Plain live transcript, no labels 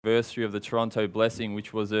anniversary of the Toronto Blessing,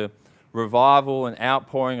 which was a revival and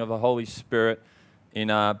outpouring of the Holy Spirit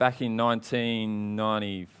back in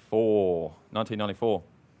 1994.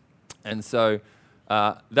 And so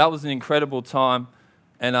that was an incredible time.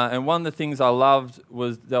 And one of the things I loved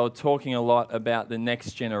was they were talking a lot about the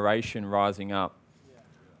next generation rising up.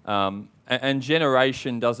 And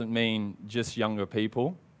generation doesn't mean just younger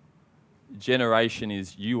people. Generation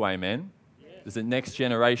is you, amen. There's a next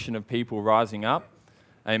generation of people rising up,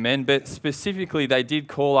 amen. But specifically, they did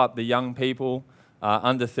call up the young people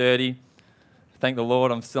under 30. Thank the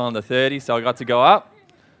Lord, I'm still under 30, so I got to go up.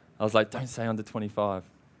 I was like, don't say under 25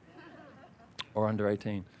 or under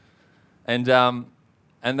 18. And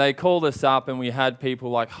they called us up, and we had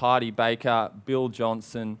people like Hardy Baker, Bill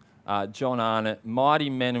Johnson, John Arnott,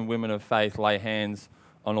 mighty men and women of faith lay hands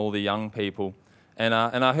on all the young people. And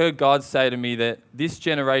I heard God say to me that this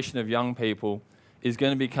generation of young people is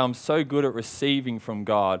going to become so good at receiving from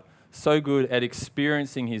God, so good at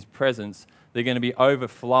experiencing His presence, they're going to be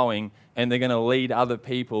overflowing, and they're going to lead other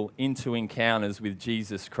people into encounters with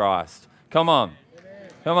Jesus Christ. Come on.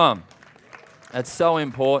 Amen. Come on. That's so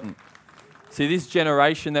important. See, this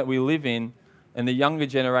generation that we live in and the younger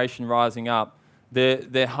generation rising up,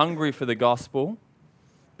 they're hungry for the gospel,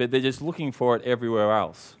 but they're just looking for it everywhere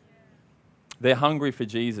else. They're hungry for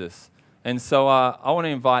Jesus. And so I want to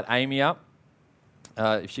invite Amy up,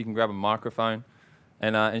 if she can grab a microphone.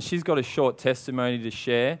 And she's got a short testimony to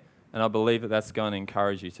share, and I believe that that's going to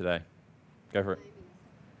encourage you today. Go for it.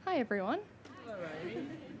 Hi, everyone.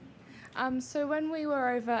 So when we were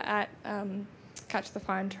over at Catch the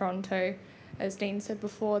Fire in Toronto, as Dean said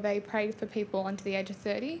before, they prayed for people under the age of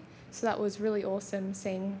 30. So that was really awesome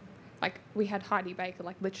seeing, we had Heidi Baker,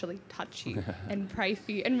 literally touch you and pray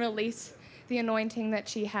for you and release the anointing that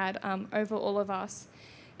she had over all of us.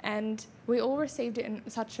 And we all received it in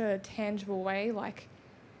such a tangible way,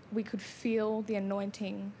 we could feel the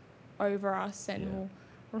anointing over us, and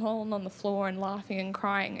we're rolling on the floor and laughing and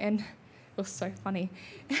crying, and it was so funny.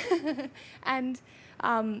 And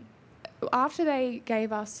after they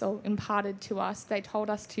gave us or imparted to us, they told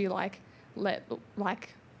us to let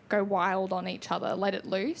go wild on each other, let it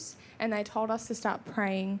loose, and they told us to start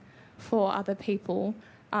praying for other people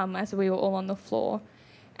as we were all on the floor.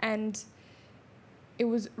 And it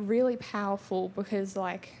was really powerful because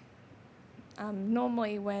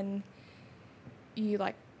normally when you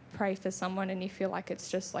pray for someone and you feel like it's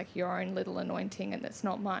just your own little anointing and it's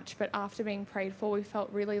not much, but after being prayed for, we felt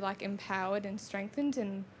really empowered and strengthened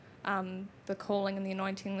in the calling and the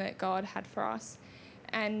anointing that God had for us.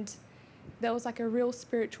 And there was a real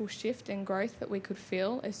spiritual shift and growth that we could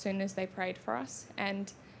feel as soon as they prayed for us.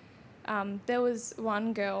 And there was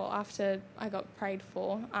one girl, after I got prayed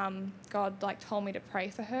for, God told me to pray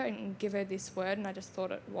for her and give her this word, and I just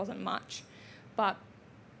thought it wasn't much, but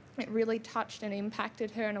it really touched and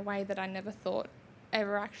impacted her in a way that I never thought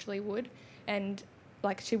ever actually would. And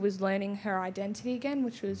she was learning her identity again,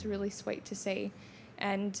 which was really sweet to see.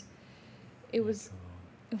 And it was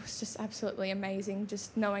just absolutely amazing,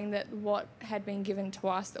 just knowing that what had been given to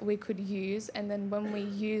us that we could use, and then when we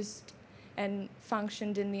used and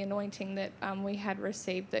functioned in the anointing that we had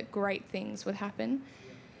received, that great things would happen.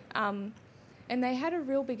 And they had a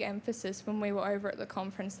real big emphasis when we were over at the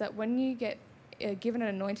conference that when you get given an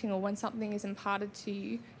anointing or when something is imparted to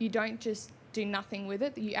you, you don't just do nothing with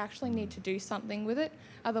it, you actually need to do something with it.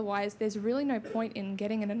 Otherwise, there's really no point in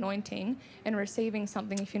getting an anointing and receiving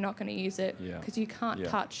something if you're not going to use it, because you can't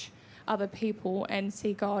touch other people and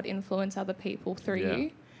see God influence other people through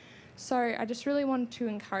you. So I just really wanted to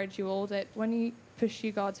encourage you all that when you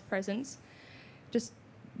pursue God's presence, just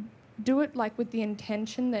do it with the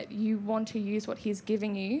intention that you want to use what He's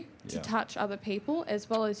giving you to touch other people as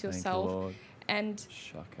well as yourself. And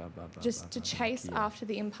just to chase after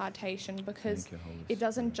the impartation, because it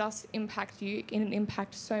doesn't just impact you, it can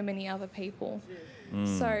impact so many other people.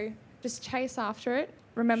 So just chase after it.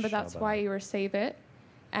 Remember, that's why you receive it.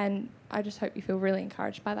 And I just hope you feel really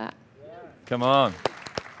encouraged by that. Come on.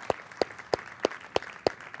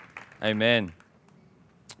 Amen.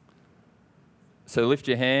 So lift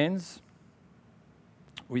your hands.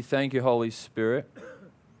 We thank you, Holy Spirit.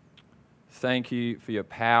 Thank you for your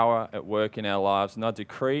power at work in our lives. And I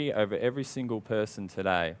decree over every single person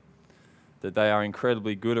today that they are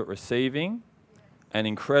incredibly good at receiving and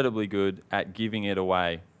incredibly good at giving it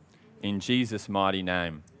away. In Jesus' mighty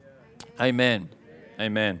name. Amen.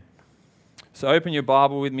 Amen. So open your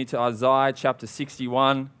Bible with me to Isaiah chapter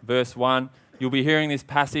 61, verse 1. You'll be hearing this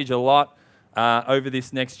passage a lot over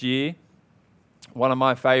this next year. One of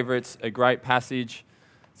my favorites, a great passage.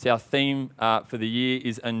 It's our theme for the year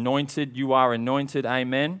is anointed. You are anointed.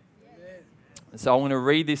 Amen. So I want to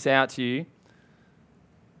read this out to you.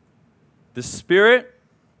 The Spirit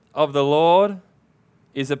of the Lord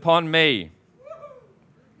is upon me.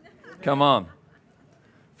 Come on.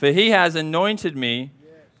 For he has anointed me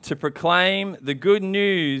to proclaim the good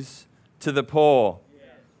news to the poor.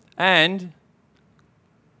 And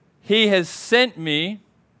he has sent me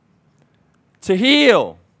to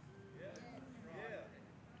heal.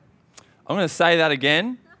 I'm going to say that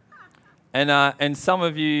again. And some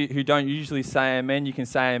of you who don't usually say amen, you can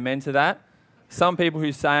say amen to that. Some people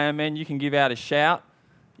who say amen, you can give out a shout.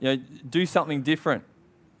 You know, do something different.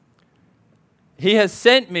 He has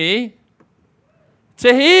sent me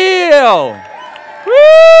to heal.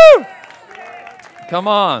 Woo! Come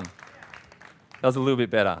on. That was a little bit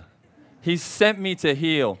better. He's sent me to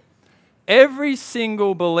heal. Every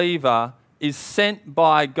single believer is sent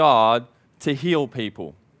by God to heal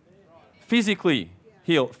people. Physically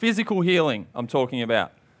heal. Physical healing I'm talking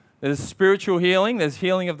about. There's spiritual healing. There's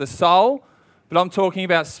healing of the soul. But I'm talking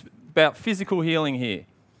about physical healing here.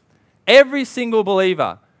 Every single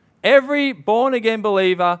believer, every born-again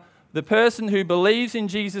believer, the person who believes in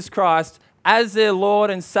Jesus Christ as their Lord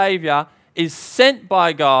and Savior is sent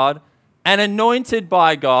by God and anointed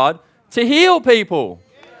by God to heal people.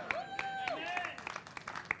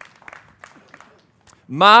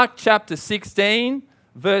 Mark chapter 16,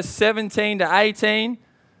 verse 17 to 18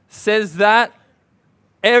 says that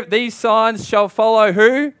these signs shall follow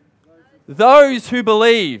who? Those who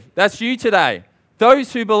believe. That's you today.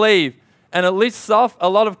 Those who believe. And it lists off a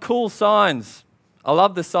lot of cool signs. I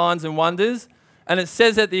love the signs and wonders. And it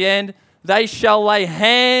says at the end, they shall lay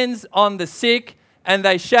hands on the sick and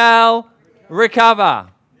they shall recover.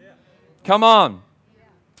 Come on.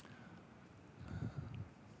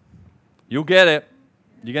 You'll get it.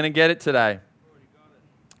 You're going to get it today.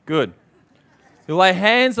 Good. You'll lay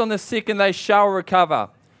hands on the sick and they shall recover.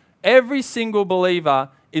 Every single believer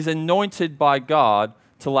is anointed by God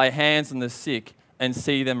to lay hands on the sick and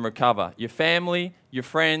see them recover. Your family, your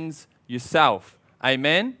friends, yourself.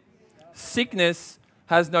 Amen? Sickness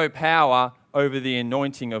has no power over the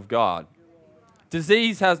anointing of God.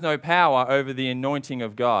 Disease has no power over the anointing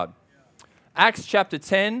of God. Acts chapter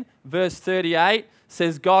 10, verse 38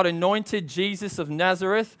 says God anointed Jesus of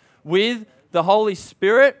Nazareth with the Holy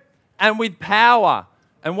Spirit and with power.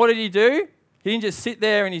 And what did he do? He didn't just sit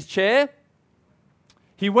there in his chair.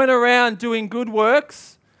 He went around doing good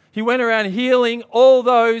works. He went around healing all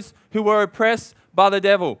those who were oppressed by the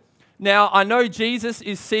devil. Now, I know Jesus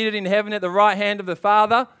is seated in heaven at the right hand of the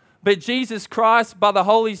Father, but Jesus Christ, by the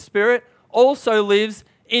Holy Spirit, also lives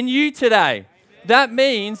in you today. Amen. That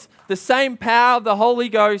means the same power of the Holy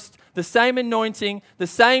Ghost, the same anointing, the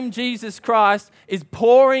same Jesus Christ is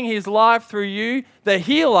pouring his life through you. The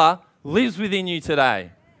healer lives within you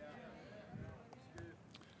today.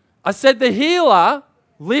 I said the healer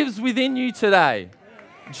lives within you today.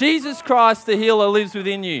 Jesus Christ, the healer, lives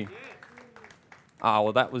within you. Ah,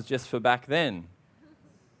 well, that was just for back then.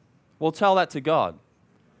 Well, tell that to God.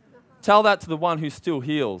 Tell that to the one who still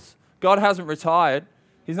heals. God hasn't retired.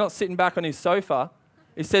 He's not sitting back on his sofa.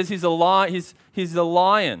 It says he's a lion. He's a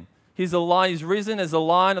lion. He's risen as a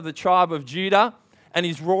lion of the tribe of Judah, and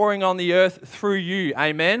he's roaring on the earth through you.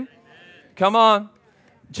 Amen? Come on.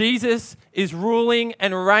 Jesus is ruling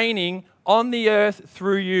and reigning on the earth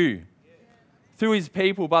through you, through his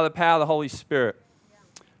people by the power of the Holy Spirit.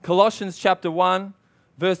 Colossians chapter 1,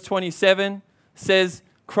 verse 27 says,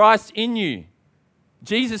 Christ in you,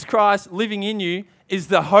 Jesus Christ living in you, is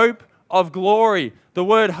the hope of glory. The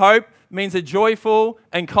word hope means a joyful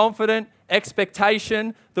and confident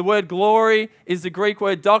expectation. The word glory is the Greek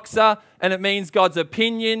word doxa, and it means God's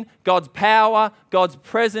opinion, God's power, God's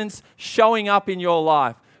presence showing up in your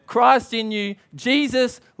life. Christ in you,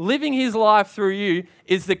 Jesus living his life through you,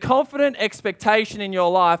 is the confident expectation in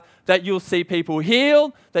your life that you'll see people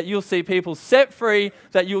healed, that you'll see people set free,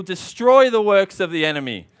 that you'll destroy the works of the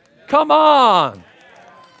enemy. Come on.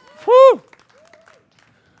 Whew.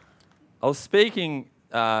 I was speaking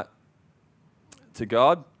to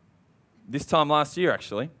God this time last year,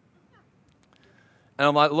 actually. And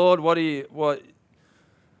I'm like, Lord,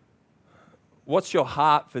 what's your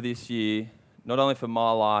heart for this year? Not only for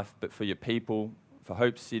my life, but for your people, for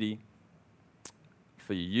Hope City,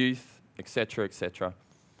 for your youth, etc., etc.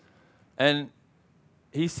 And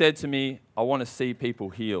he said to me, I want to see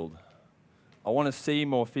people healed. I want to see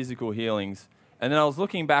more physical healings. And then I was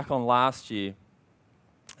looking back on last year.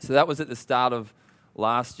 So that was at the start of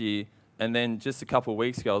last year. And then just a couple of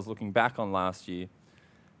weeks ago, I was looking back on last year.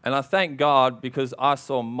 And I thank God because I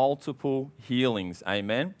saw multiple healings.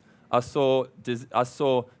 Amen. I saw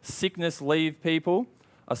sickness leave people.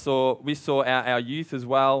 We saw our youth as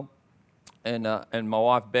well and my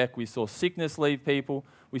wife Beck, we saw sickness leave people.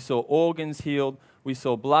 We saw organs healed. We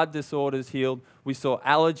saw blood disorders healed. We saw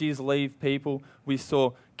allergies leave people. We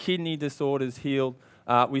saw kidney disorders healed.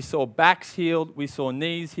 We saw backs healed. We saw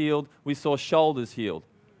knees healed. We saw shoulders healed.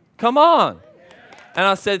 Come on. And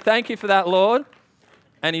I said, thank you for that, Lord.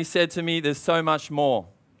 And he said to me, there's so much more.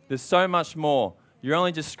 There's so much more. You're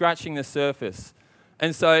only just scratching the surface.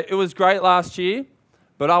 And so it was great last year,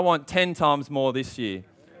 but I want 10 times more this year.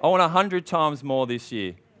 I want 100 times more this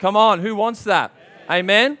year. Come on, who wants that?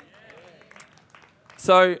 Amen?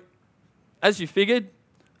 So, as you figured,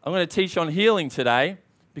 I'm going to teach on healing today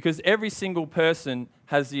because every single person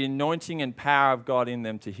has the anointing and power of God in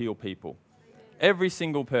them to heal people. Every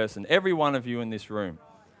single person, every one of you in this room.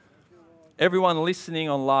 Everyone listening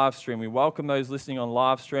on live stream, we welcome those listening on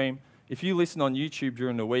live stream. If you listen on YouTube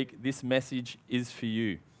during the week, this message is for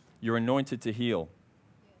you. You're anointed to heal.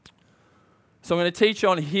 So I'm going to teach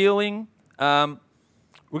on healing. We're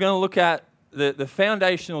going to look at the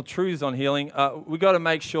foundational truths on healing. We've got to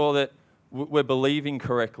make sure that we're believing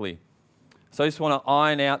correctly. So I just want to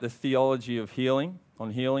iron out the theology of healing,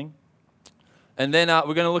 on healing. And then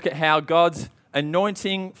we're going to look at how God's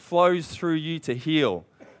anointing flows through you to heal.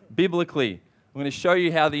 Biblically, I'm going to show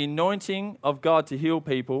you how the anointing of God to heal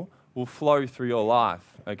people will flow through your life,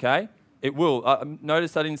 okay? It will.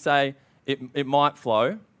 Notice I didn't say it might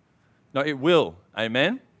flow. No, it will.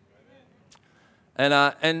 Amen? And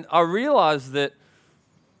I realize that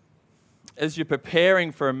as you're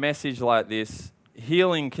preparing for a message like this,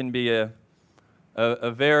 healing can be a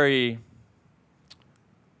very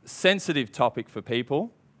sensitive topic for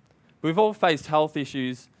people. We've all faced health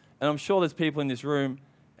issues, and I'm sure there's people in this room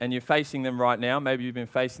and you're facing them right now. Maybe you've been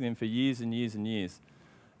facing them for years and years and years.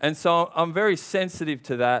 And so I'm very sensitive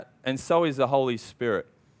to that, and so is the Holy Spirit.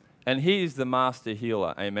 And He is the master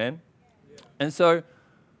healer. Amen? Yeah. And so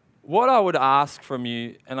what I would ask from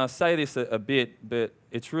you, and I say this a bit, but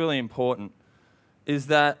it's really important, is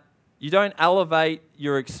that you don't elevate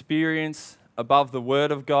your experience above the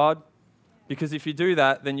Word of God, because if you do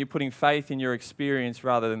that, then you're putting faith in your experience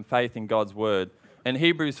rather than faith in God's Word. And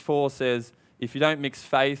Hebrews 4 says, if you don't mix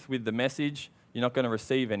faith with the message, you're not going to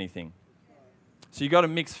receive anything. So you've got to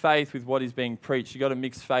mix faith with what is being preached. You've got to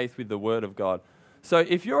mix faith with the Word of God. So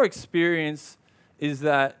if your experience is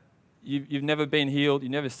that you've never been healed,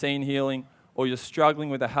 you've never seen healing, or you're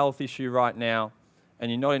struggling with a health issue right now,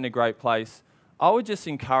 and you're not in a great place, I would just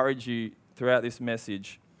encourage you throughout this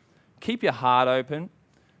message, keep your heart open.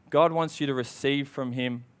 God wants you to receive from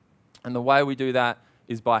Him, and the way we do that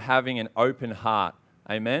is by having an open heart.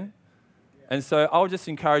 Amen? And so I'll just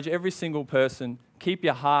encourage every single person, keep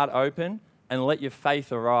your heart open and let your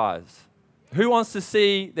faith arise. Who wants to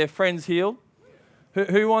see their friends healed?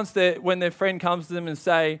 Who wants when their friend comes to them and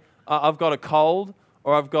say, I've got a cold,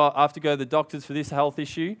 or I have to go to the doctors for this health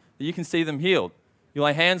issue, that you can see them healed? You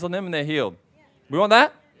lay hands on them and they're healed. We want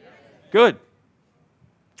that? Good.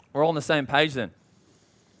 We're all on the same page then.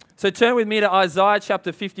 So turn with me to Isaiah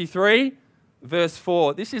chapter 53, verse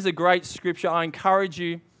 4. This is a great scripture. I encourage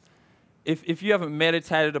you, if you haven't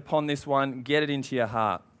meditated upon this one, get it into your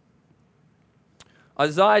heart.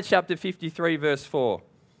 Isaiah chapter 53, verse 4.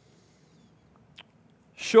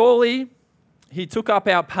 Surely He took up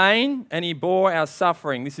our pain and He bore our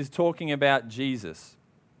suffering. This is talking about Jesus.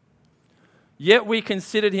 Yet we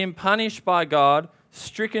considered Him punished by God,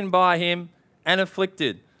 stricken by Him, and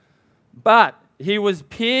afflicted. But He was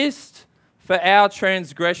pierced for our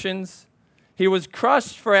transgressions. He was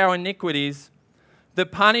crushed for our iniquities. The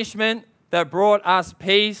punishment that brought us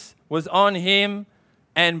peace was on Him,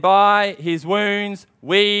 and by His wounds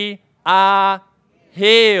we are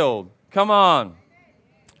healed. Come on.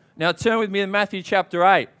 Now turn with me to Matthew chapter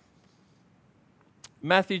 8.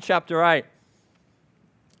 Matthew chapter 8,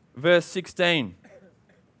 verse 16.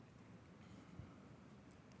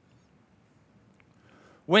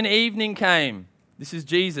 When evening came, this is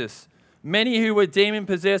Jesus, many who were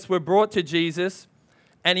demon-possessed were brought to Jesus,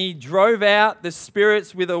 and He drove out the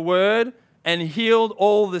spirits with a word and healed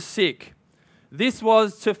all the sick. This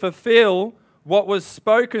was to fulfill what was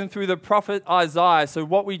spoken through the prophet Isaiah. So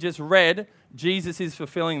what we just read, Jesus is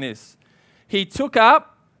fulfilling this. He took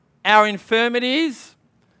up our infirmities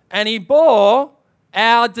and He bore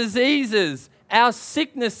our diseases, our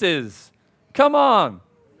sicknesses. Come on.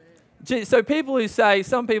 So some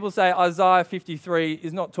people say Isaiah 53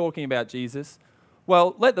 is not talking about Jesus.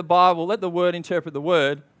 Well, let the Bible, let the Word interpret the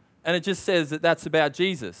Word, and it just says that that's about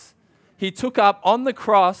Jesus. He took up on the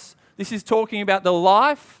cross, this is talking about the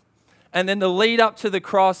life and then the lead up to the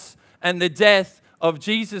cross and the death of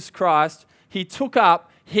Jesus Christ. He took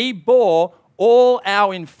up, He bore all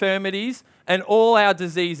our infirmities and all our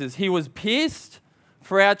diseases. He was pierced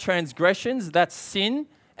for our transgressions, that's sin,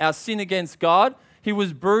 our sin against God. He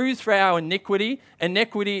was bruised for our iniquity.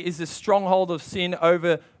 Iniquity is the stronghold of sin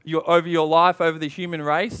over your life, over the human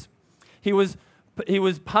race. He was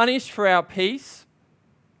punished for our peace,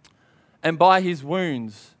 and by his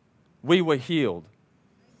wounds we were healed.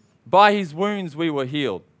 By his wounds we were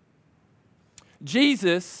healed.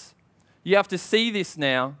 Jesus, you have to see this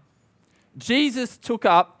now. Jesus took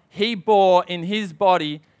up, he bore in his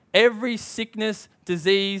body every sickness,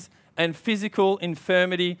 disease, and physical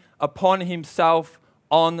infirmity upon himself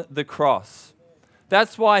on the cross.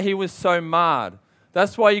 That's why he was so marred.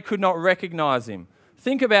 That's why you could not recognize him.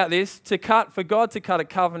 Think about this. For God to cut a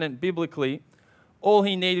covenant biblically, all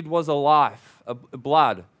he needed was a life, a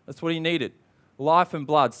blood. That's what he needed, life and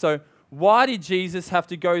blood. So why did Jesus have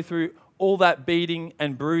to go through all that beating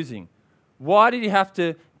and bruising? Why did he have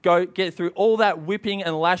to get through all that whipping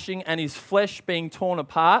and lashing and his flesh being torn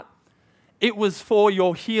apart? It was for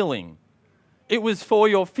your healing. It was for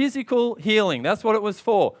your physical healing. That's what it was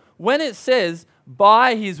for. When it says,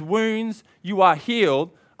 by his wounds you are healed,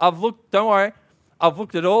 don't worry, I've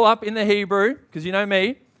looked it all up in the Hebrew, because you know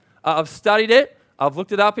me. I've studied it. I've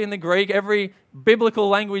looked it up in the Greek, every biblical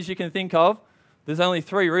language you can think of. There's only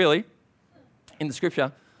 3 really in the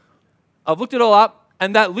scripture. I've looked it all up,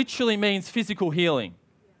 and that literally means physical healing.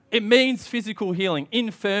 It means physical healing,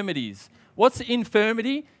 infirmities. What's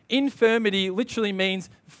infirmity? Infirmity literally means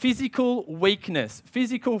physical weakness,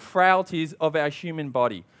 physical frailties of our human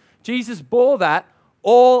body. Jesus bore that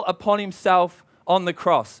all upon himself on the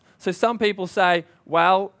cross. So some people say,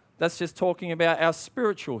 well, that's just talking about our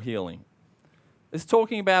spiritual healing. It's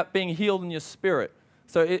talking about being healed in your spirit.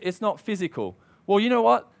 So it's not physical. Well, you know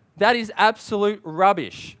what? That is absolute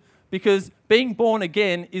rubbish, because being born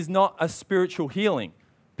again is not a spiritual healing.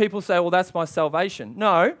 People say, well, that's my salvation.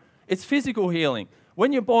 No, it's physical healing.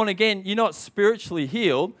 When you're born again, you're not spiritually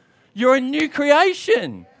healed. You're a new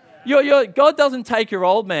creation. God doesn't take your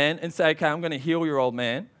old man and say, okay, I'm going to heal your old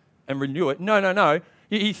man and renew it. No.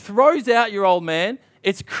 He throws out your old man.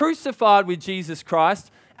 It's crucified with Jesus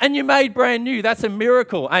Christ, and you're made brand new. That's a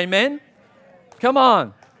miracle. Amen? Come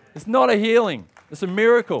on. It's not a healing. It's a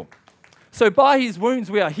miracle. So by his wounds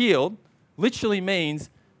we are healed literally means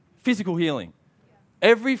physical healing.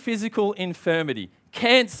 Every physical infirmity.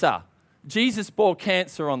 Cancer. Jesus bore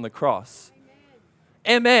cancer on the cross.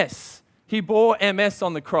 MS. He bore MS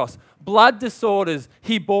on the cross. Blood disorders.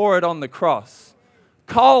 He bore it on the cross.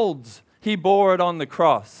 Colds. He bore it on the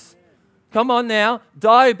cross. Come on now.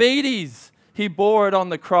 Diabetes. He bore it on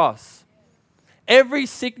the cross. Every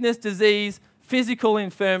sickness, disease, physical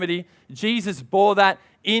infirmity, Jesus bore that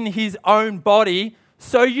in his own body,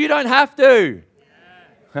 so you don't have to.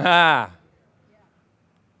 Yeah.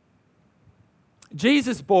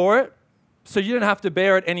 Jesus bore it, so you don't have to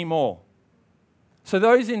bear it anymore. So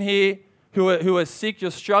those in here who are sick,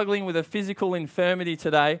 you're struggling with a physical infirmity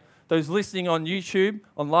today, those listening on YouTube,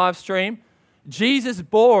 on live stream, Jesus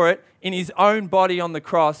bore it in his own body on the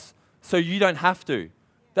cross, so you don't have to.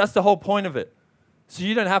 That's the whole point of it. So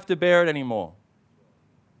you don't have to bear it anymore.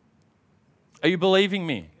 Are you believing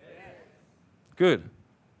me? Yes. Good.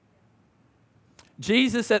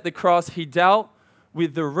 Jesus at the cross, he dealt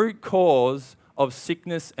with the root cause of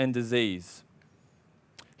sickness and disease.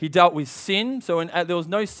 He dealt with sin. So there was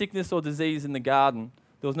no sickness or disease in the garden.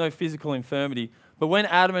 There was no physical infirmity. But when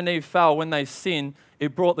Adam and Eve fell, when they sinned,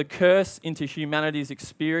 it brought the curse into humanity's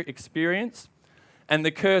experience. And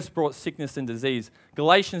the curse brought sickness and disease.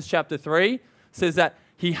 Galatians chapter 3 says that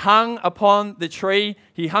he hung upon the tree,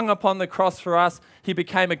 he hung upon the cross for us, he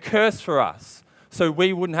became a curse for us, so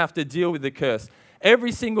we wouldn't have to deal with the curse.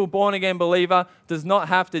 Every single born-again believer does not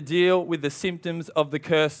have to deal with the symptoms of the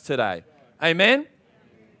curse today. Amen?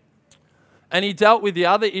 And he dealt with the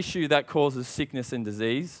other issue that causes sickness and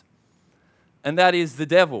disease, and that is the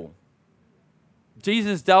devil.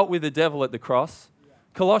 Jesus dealt with the devil at the cross.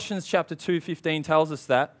 Colossians chapter 2:15 tells us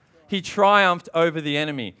that. He triumphed over the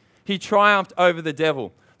enemy. He triumphed over the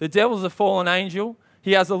devil. The devil's a fallen angel.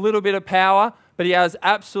 He has a little bit of power, but he has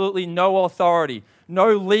absolutely no authority,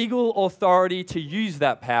 no legal authority to use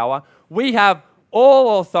that power. We have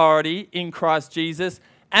all authority in Christ Jesus,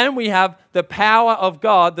 and we have the power of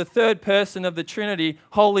God, the third person of the Trinity,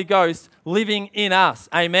 Holy Ghost, living in us.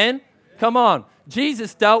 Amen? Come on.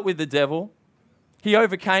 Jesus dealt with the devil. He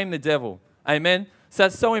overcame the devil. Amen? So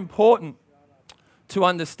that's so important to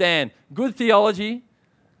understand. Good theology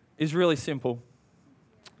is really simple.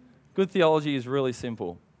 Good theology is really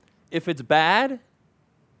simple. If it's bad,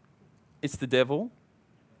 it's the devil.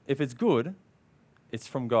 If it's good, it's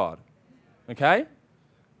from God. Okay?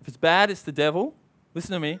 If it's bad, it's the devil.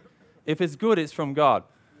 Listen to me. If it's good, it's from God.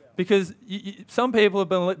 Because some people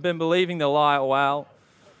have been believing the lie, well,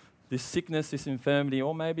 this sickness, this infirmity,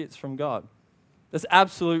 or maybe it's from God. That's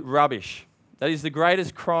absolute rubbish. That is the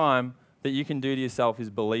greatest crime that you can do to yourself, is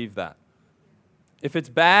believe that. If it's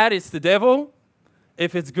bad, it's the devil.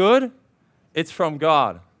 If it's good, it's from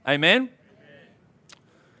God. Amen?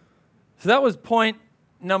 So that was point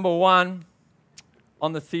number 1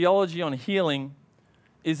 on the theology on healing,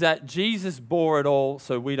 is that Jesus bore it all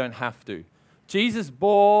so we don't have to. Jesus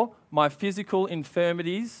bore my physical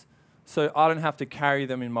infirmities so I don't have to carry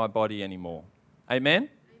them in my body anymore. Amen?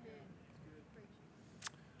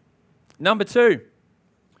 Number 2,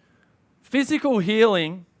 physical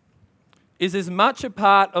healing is as much a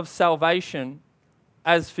part of salvation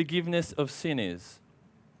as forgiveness of sin is.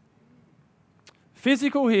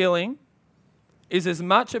 Physical healing is as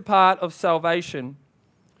much a part of salvation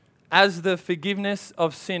as the forgiveness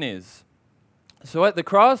of sin is. So at the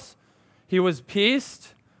cross, he was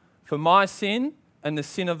pierced for my sin and the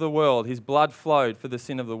sin of the world. His blood flowed for the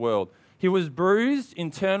sin of the world. He was bruised,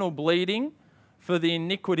 internal bleeding, for the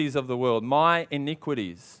iniquities of the world, my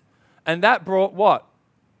iniquities. And that brought what?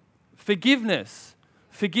 Forgiveness.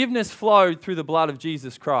 Forgiveness flowed through the blood of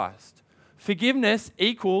Jesus Christ. Forgiveness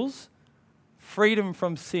equals freedom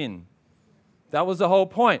from sin. That was the whole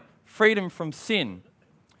point. Freedom from sin.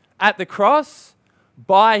 At the cross,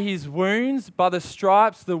 by his wounds, by the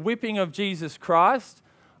stripes, the whipping of Jesus Christ,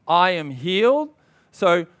 I am healed.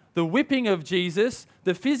 So the whipping of Jesus,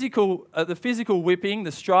 the physical whipping,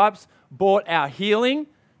 the stripes, brought our healing.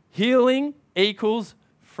 Healing equals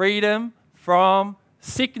freedom from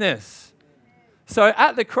sickness. So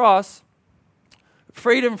at the cross,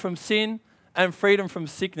 freedom from sin and freedom from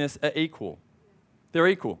sickness are equal. They're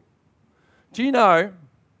equal. Do you know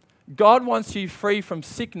God wants you free from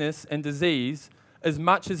sickness and disease as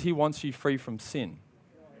much as he wants you free from sin?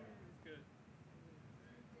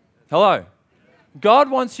 Hello?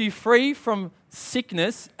 God wants you free from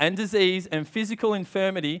sickness and disease and physical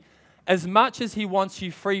infirmity as much as he wants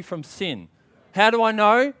you free from sin. How do I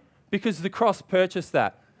know? Because the cross purchased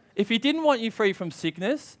that. If he didn't want you free from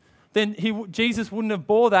sickness, then Jesus wouldn't have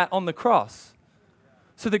bore that on the cross.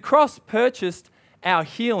 So the cross purchased our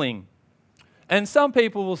healing. And some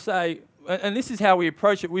people will say, and this is how we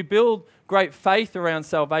approach it, we build great faith around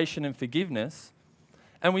salvation and forgiveness.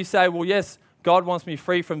 And we say, well, yes, God wants me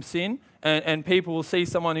free from sin. And people will see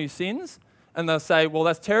someone who sins and they'll say, well,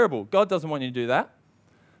 that's terrible. God doesn't want you to do that.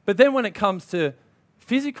 But then when it comes to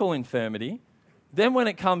physical infirmity, then when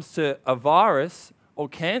it comes to a virus or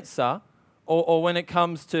cancer, or when it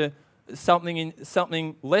comes to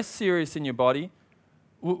something less serious in your body,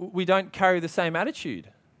 we don't carry the same attitude.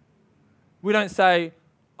 We don't say,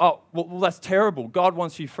 oh, well, that's terrible. God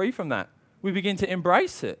wants you free from that. We begin to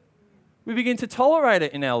embrace it. We begin to tolerate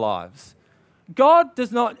it in our lives. God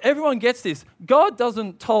does not, everyone gets this, God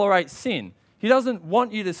doesn't tolerate sin. He doesn't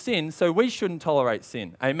want you to sin, so we shouldn't tolerate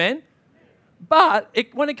sin. Amen? But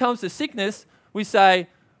when it comes to sickness, we say,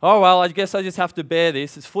 oh, well, I guess I just have to bear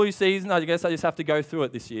this. It's flu season. I guess I just have to go through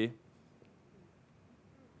it this year.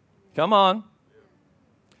 Come on.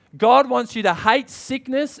 God wants you to hate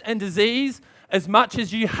sickness and disease as much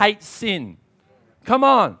as you hate sin. Come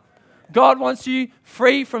on. God wants you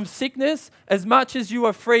free from sickness as much as you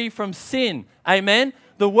are free from sin. Amen?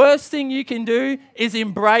 The worst thing you can do is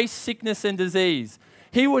embrace sickness and disease.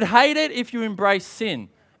 He would hate it if you embrace sin.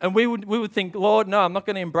 And we would think, Lord, no, I'm not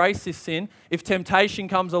going to embrace this sin. If temptation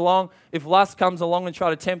comes along, if lust comes along and try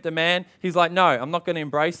to tempt a man, he's like, no, I'm not going to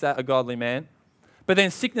embrace that, a godly man. But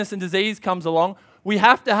then sickness and disease comes along. We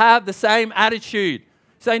have to have the same attitude.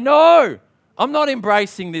 Say, no, I'm not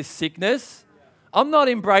embracing this sickness. I'm not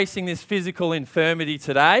embracing this physical infirmity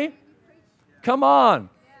today. Come on.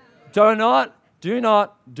 Do not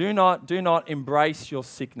embrace your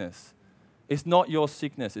sickness. It's not your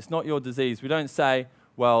sickness. It's not your disease. We don't say,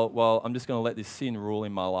 well, I'm just going to let this sin rule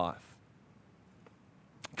in my life.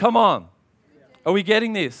 Come on. Are we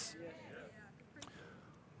getting this?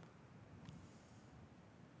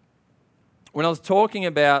 When I was talking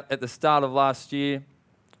about at the start of last year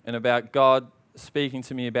and about God speaking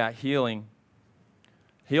to me about healing,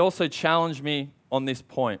 he also challenged me on this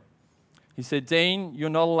point. He said, Dean, you're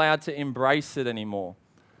not allowed to embrace it anymore.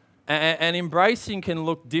 And embracing can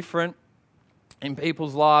look different in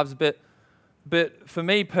people's lives, but for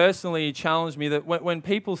me personally, he challenged me that when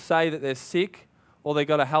people say that they're sick or they've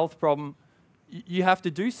got a health problem, you have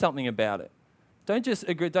to do something about it. Don't just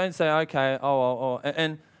agree. Don't say, okay,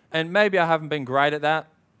 and maybe I haven't been great at that.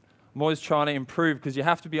 I'm always trying to improve because you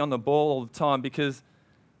have to be on the ball all the time because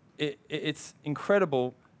it's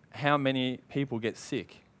incredible how many people get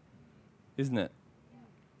sick, isn't it?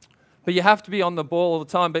 but you have to be on the ball all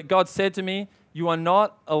the time. But God said to me, you are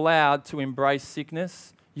not allowed to embrace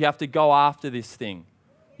sickness. You have to go after this thing.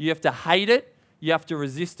 You have to hate it. You have to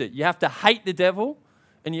resist it. You have to hate the devil,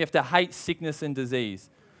 and you have to hate sickness and disease.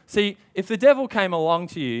 See, if the devil came along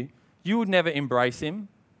to you, you would never embrace him.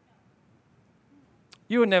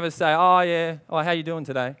 You would never say, oh yeah, oh, how you doing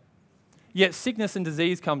today? Yet sickness and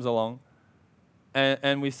disease comes along,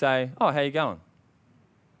 and we say, oh, how you going?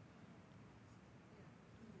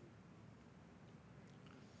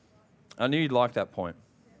 I knew you'd like that point.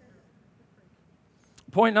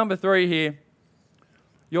 Point number 3 here.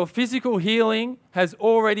 Your physical healing has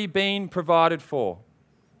already been provided for.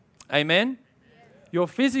 Amen? Your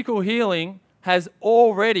physical healing has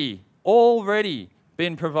already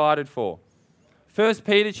been provided for. 1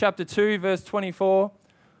 Peter chapter 2, verse 24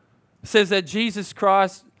 says that Jesus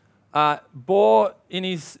Christ bore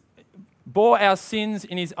our sins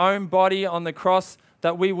in his own body on the cross,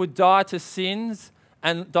 that we would die to sin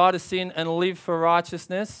and live for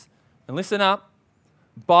righteousness. And listen up,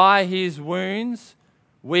 by his wounds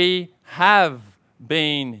we have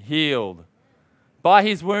been healed. By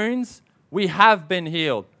his wounds we have been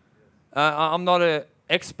healed. I'm not an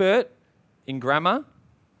expert in grammar,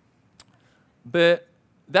 but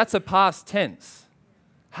that's a past tense.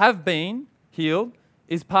 Have been healed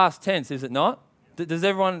is past tense, is it not? Does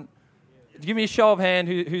everyone, give me a show of hand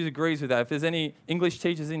who agrees with that. If there's any English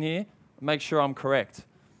teachers in here, make sure I'm correct.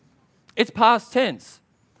 It's past tense.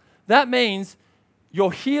 That means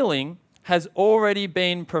your healing has already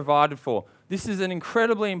been provided for. This is an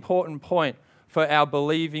incredibly important point for our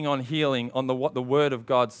believing on healing, on what the Word of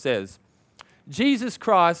God says. Jesus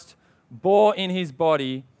Christ bore in his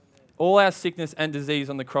body all our sickness and disease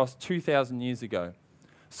on the cross 2,000 years ago.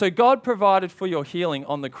 So God provided for your healing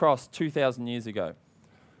on the cross 2,000 years ago.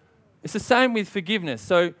 It's the same with forgiveness.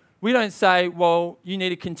 So we don't say, well, you need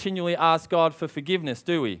to continually ask God for forgiveness,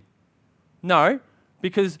 do we? No,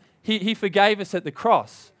 because he forgave us at the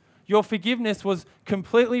cross. Your forgiveness was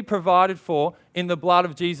completely provided for in the blood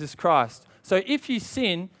of Jesus Christ. So if you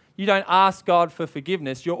sin, you don't ask God for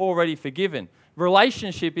forgiveness. You're already forgiven.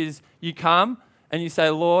 Relationship is you come and you say,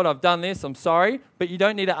 Lord, I've done this, I'm sorry, but you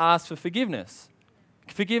don't need to ask for forgiveness.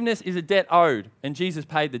 Forgiveness is a debt owed, and Jesus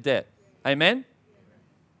paid the debt. Amen?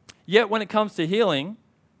 Yet when it comes to healing,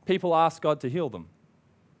 people ask God to heal them.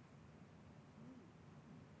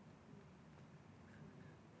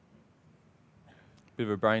 Bit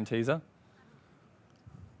of a brain teaser.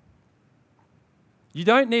 You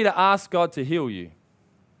don't need to ask God to heal you.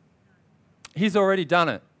 He's already done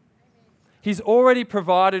it. He's already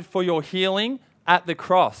provided for your healing at the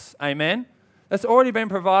cross. Amen? That's already been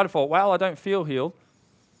provided for. Well, I don't feel healed.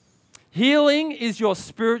 Healing is your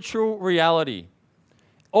spiritual reality.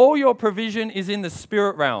 All your provision is in the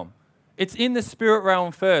spirit realm. It's in the spirit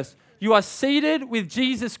realm first. You are seated with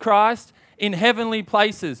Jesus Christ in heavenly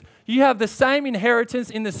places. You have the same inheritance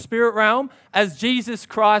in the spirit realm as Jesus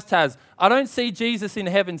Christ has. I don't see Jesus in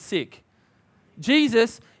heaven sick.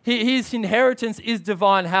 Jesus, his inheritance is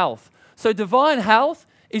divine health. So divine health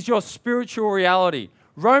is your spiritual reality.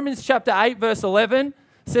 Romans chapter 8 verse 11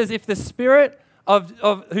 says, if the Spirit of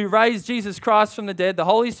who raised Jesus Christ from the dead, the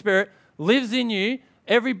Holy Spirit, lives in you,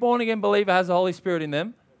 every born-again believer has the Holy Spirit in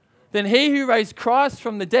them, then he who raised Christ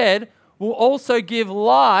from the dead will also give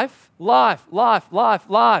life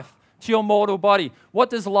to your mortal body. What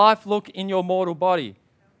does life look in your mortal body?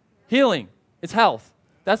 Healing. It's health.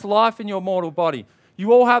 That's life in your mortal body.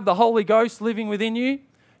 You all have the Holy Ghost living within you.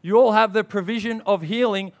 You all have the provision of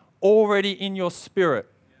healing already in your spirit.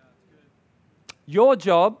 Your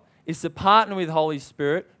job is to partner with Holy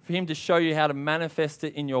Spirit for him to show you how to manifest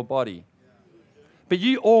it in your body. But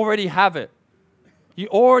you already have it. You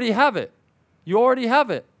already have it. You already have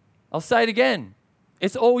it. I'll say it again.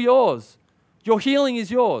 It's all yours. Your healing is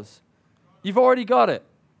yours. You've already got it.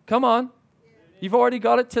 Come on. You've already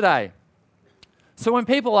got it today. So when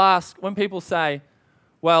people say,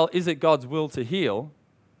 well, is it God's will to heal?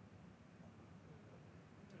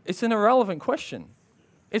 It's an irrelevant question.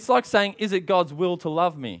 It's like saying, is it God's will to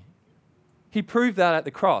love me? He proved that at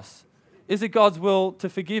the cross. Is it God's will to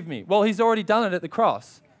forgive me? Well, he's already done it at the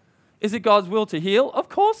cross. Is it God's will to heal? Of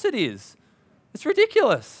course it is. It's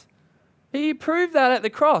ridiculous. He proved that at the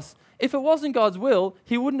cross. If it wasn't God's will,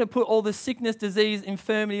 he wouldn't have put all the sickness, disease,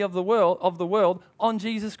 infirmity of the world on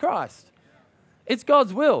Jesus Christ. It's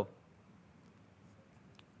God's will.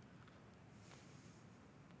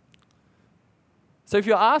 So if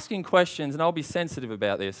you're asking questions, and I'll be sensitive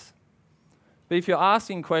about this, but if you're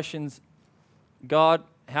asking questions, God,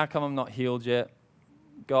 how come I'm not healed yet?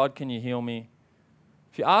 God, can you heal me?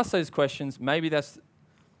 If you ask those questions, maybe that's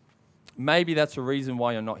maybe that's a reason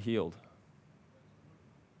why you're not healed.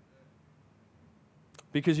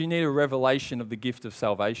 Because you need a revelation of the gift of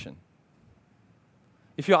salvation.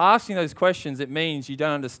 If you're asking those questions, it means you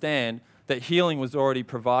don't understand that healing was already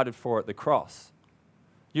provided for at the cross.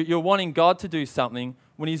 You're wanting God to do something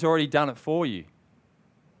when He's already done it for you.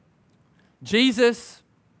 Jesus,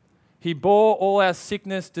 He bore all our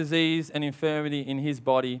sickness, disease, and infirmity in His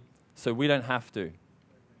body so we don't have to.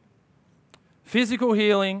 Physical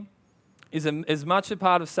healing is as much a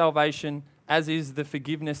part of salvation as is the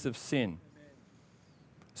forgiveness of sin.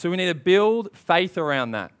 So we need to build faith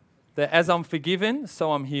around that. That as I'm forgiven,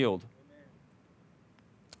 so I'm healed.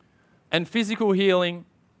 And physical healing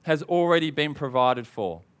has already been provided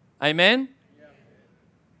for. Amen? Yeah.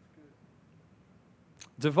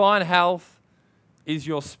 Divine health is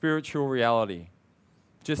your spiritual reality.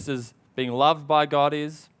 Just as being loved by God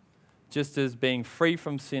is, just as being free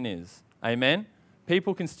from sin is. Amen?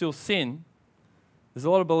 People can still sin. There's a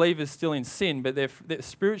lot of believers still in sin, but they're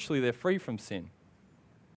spiritually they're free from sin.